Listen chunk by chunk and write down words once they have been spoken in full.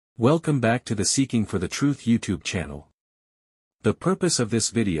Welcome back to the Seeking for the Truth YouTube channel. The purpose of this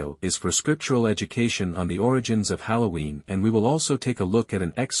video is for scriptural education on the origins of Halloween, and we will also take a look at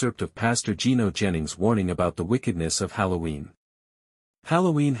an excerpt of Pastor Gino Jennings' warning about the wickedness of Halloween.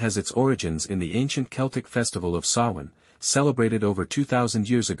 Halloween has its origins in the ancient Celtic festival of Samhain, celebrated over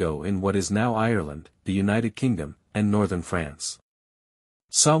 2,000 years ago in what is now Ireland, the United Kingdom, and northern France.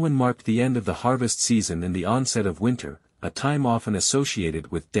 Samhain marked the end of the harvest season and the onset of winter, a time often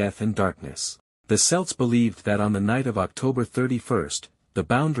associated with death and darkness. The Celts believed that on the night of October 31st, the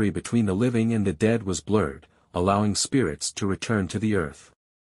boundary between the living and the dead was blurred, allowing spirits to return to the earth.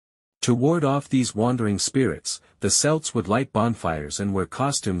 To ward off these wandering spirits, the Celts would light bonfires and wear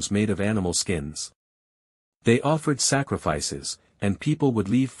costumes made of animal skins. They offered sacrifices, and people would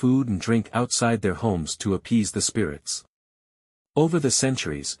leave food and drink outside their homes to appease the spirits. Over the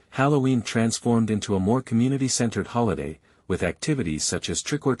centuries, Halloween transformed into a more community-centered holiday, with activities such as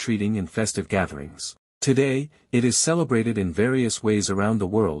trick-or-treating and festive gatherings. Today, it is celebrated in various ways around the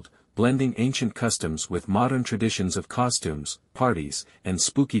world, blending ancient customs with modern traditions of costumes, parties, and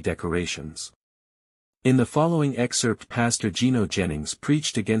spooky decorations. In the following excerpt, Pastor Gino Jennings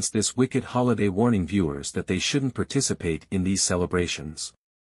preached against this wicked holiday, warning viewers that they shouldn't participate in these celebrations.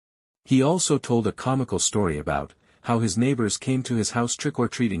 He also told a comical story about how his neighbors came to his house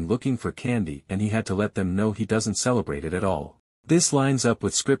trick-or-treating looking for candy, and he had to let them know he doesn't celebrate it at all. This lines up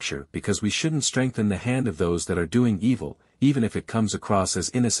with Scripture because we shouldn't strengthen the hand of those that are doing evil, even if it comes across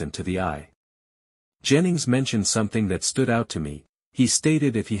as innocent to the eye. Jennings mentioned something that stood out to me. He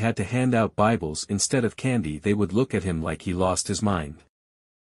stated if he had to hand out Bibles instead of candy, they would look at him like he lost his mind.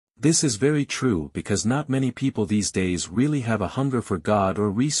 This is very true because not many people these days really have a hunger for God or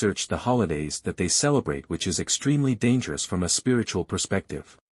research the holidays that they celebrate, which is extremely dangerous from a spiritual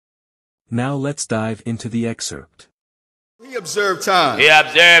perspective. Now let's dive into the excerpt. He observed time. He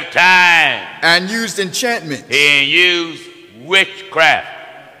observed time. And used enchantment. He used witchcraft.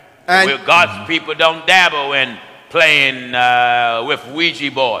 And God's people don't dabble in playing with Ouija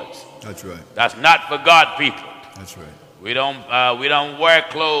boards. That's right. That's not for God people. That's right. We don't wear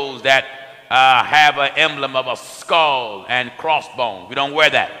clothes that have an emblem of a skull and crossbones. We don't wear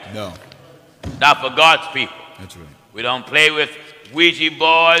that. No. Not for God's people. That's right. We don't play with Ouija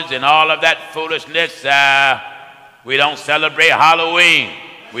boards and all of that foolishness. We don't celebrate Halloween.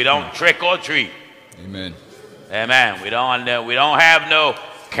 We don't trick or treat. Amen. Amen. We don't have no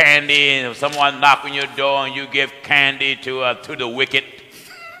candy, and if someone knock on your door and you give candy to the wicked.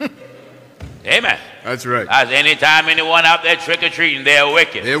 Amen. That's right. As anytime anyone out there trick-or-treating, they're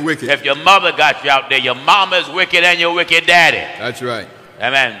wicked. They're wicked. If your mother got you out there, your mama's wicked and your wicked daddy. That's right.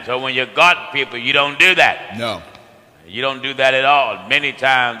 Amen. So when you got people, you don't do that. No. You don't do that at all. Many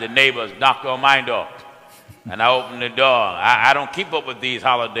times the neighbors knock on my door, and I open the door. I don't keep up with these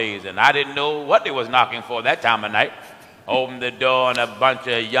holidays, and I didn't know what they was knocking for that time of night. Open the door, and a bunch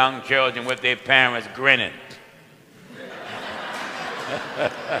of young children with their parents grinning.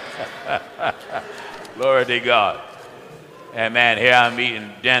 Glory to God. And man, here I'm eating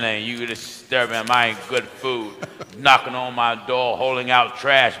dinner and you disturbing my good food, knocking on my door, holding out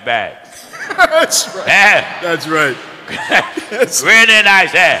trash bags. That's right. Yeah. That's right. Grinning, I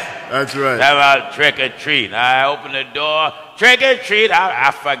said. That's right. How about trick or treat? I opened the door, trick or treat.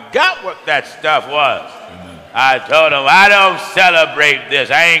 I forgot what that stuff was. Amen. I told him, I don't celebrate this.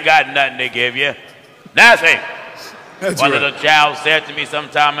 I ain't got nothing to give you. Nothing. That's One right. little child said to me some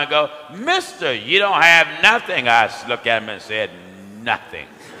time ago, Mister, you don't have nothing. I looked at him and said, nothing.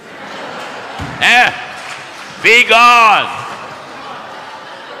 Be gone.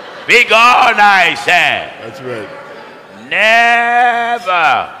 Be gone, I said. That's right.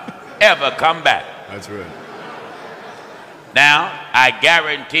 Never, ever come back. That's right. Now, I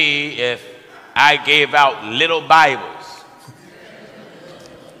guarantee if I gave out little Bibles,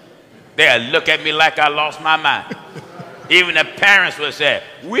 they'll look at me like I lost my mind. Even the parents would say,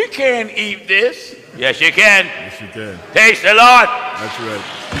 we can't eat this. Yes, you can. Yes, you can. Taste the Lord. That's right.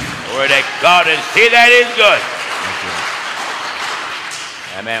 Word of God and see that is good. That's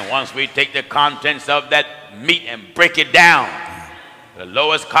right. Amen. Once we take the contents of that meat and break it down, the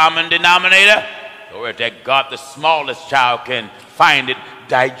lowest common denominator, the word that God, the smallest child, can find it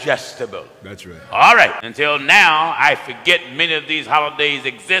digestible. That's right. All right. Until now, I forget many of these holidays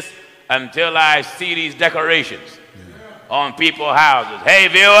exist until I see these decorations on people's houses. Hey,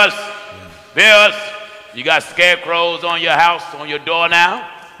 viewers, viewers, you got scarecrows on your house, on your door now?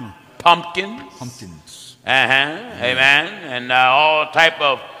 Pumpkins. Pumpkins. Amen. And all type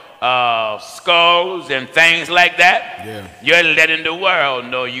of skulls and things like that, Yeah. you're letting the world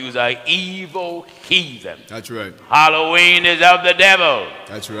know you're an evil heathen. That's right. Halloween is of the devil.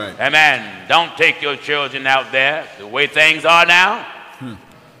 That's right. Amen. Don't take your children out there the way things are now.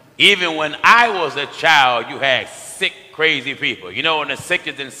 Even when I was a child, you had sick, crazy people. You know, in the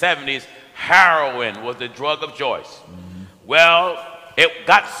 60s and 70s, heroin was the drug of choice. Well, it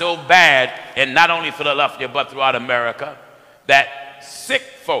got so bad, and not only Philadelphia, but throughout America, that sick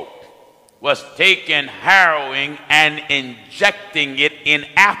folk was taking heroin and injecting it in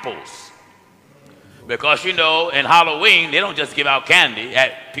apples. Because, you know, in Halloween, they don't just give out candy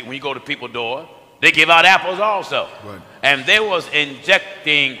when you go to people's door. They give out apples also. Right. And they was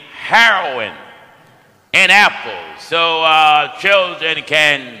injecting heroin in apples so children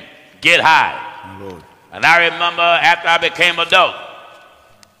can get high. Lord. And I remember after I became adult,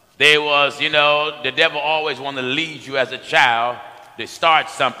 there was, you know, the devil always wanted to lead you as a child to start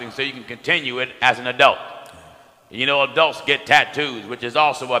something so you can continue it as an adult. You know, adults get tattoos, which is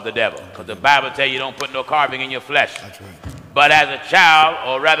also of the devil, because the Bible tells you don't put no carving in your flesh. That's right. But as a child,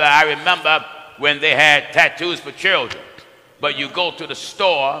 or rather I remember when they had tattoos for children, but you go to the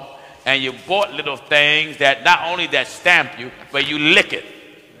store and you bought little things that not only that stamp you, but you lick it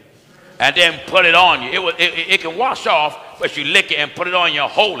and then put it on you. It can wash off, but you lick it and put it on you,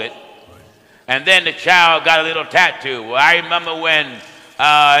 hold it, and then the child got a little tattoo. Well, I remember when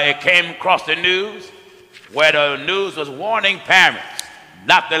it came across the news, where the news was warning parents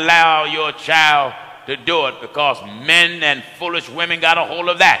not to allow your child to do it because men and foolish women got a hold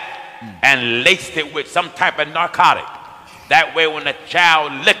of that and laced it with some type of narcotic. That way when the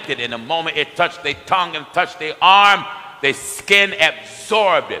child licked it, in the moment it touched their tongue and touched their arm, their skin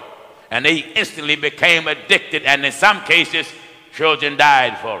absorbed it. And they instantly became addicted, and in some cases, children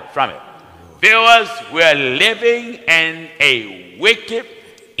died from it. Viewers, we're living in a wicked,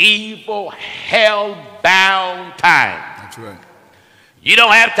 evil, hell-bound time. That's right. You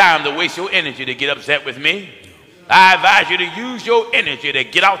don't have time to waste your energy to get upset with me. I advise you to use your energy to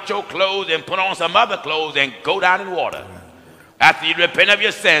get out your clothes and put on some other clothes and go down in water. After you repent of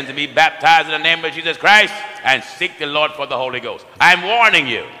your sins and be baptized in the name of Jesus Christ and seek the Lord for the Holy Ghost. I'm warning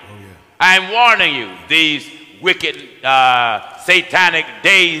you. I'm warning you. These wicked satanic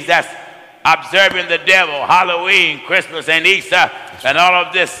days that's observing the devil, Halloween, Christmas, and Easter, and all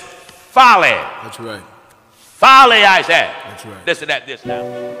of this folly. That's right. Folly, I said. That's right. Listen at this now.